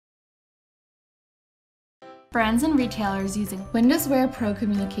Brands and retailers using WindowsWear Pro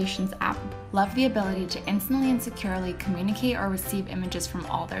Communications app love the ability to instantly and securely communicate or receive images from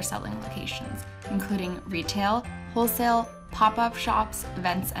all their selling locations, including retail, wholesale, pop-up shops,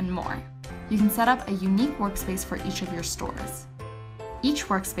 events, and more. You can set up a unique workspace for each of your stores. Each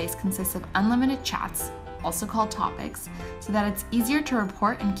workspace consists of unlimited chats, also called topics, so that it's easier to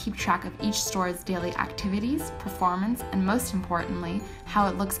report and keep track of each store's daily activities, performance, and most importantly, how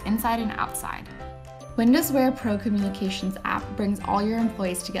it looks inside and outside. WindowsWear Pro Communications app brings all your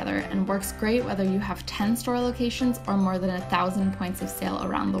employees together and works great whether you have 10 store locations or more than 1,000 points of sale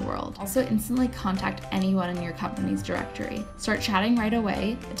around the world. Also instantly contact anyone in your company's directory. Start chatting right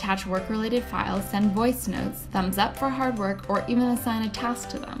away, attach work-related files, send voice notes, thumbs up for hard work, or even assign a task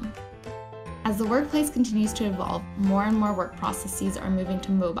to them. As the workplace continues to evolve, more and more work processes are moving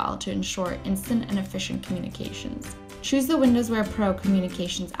to mobile to ensure instant and efficient communications. Choose the WindowsWear Pro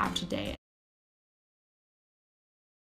Communications app today.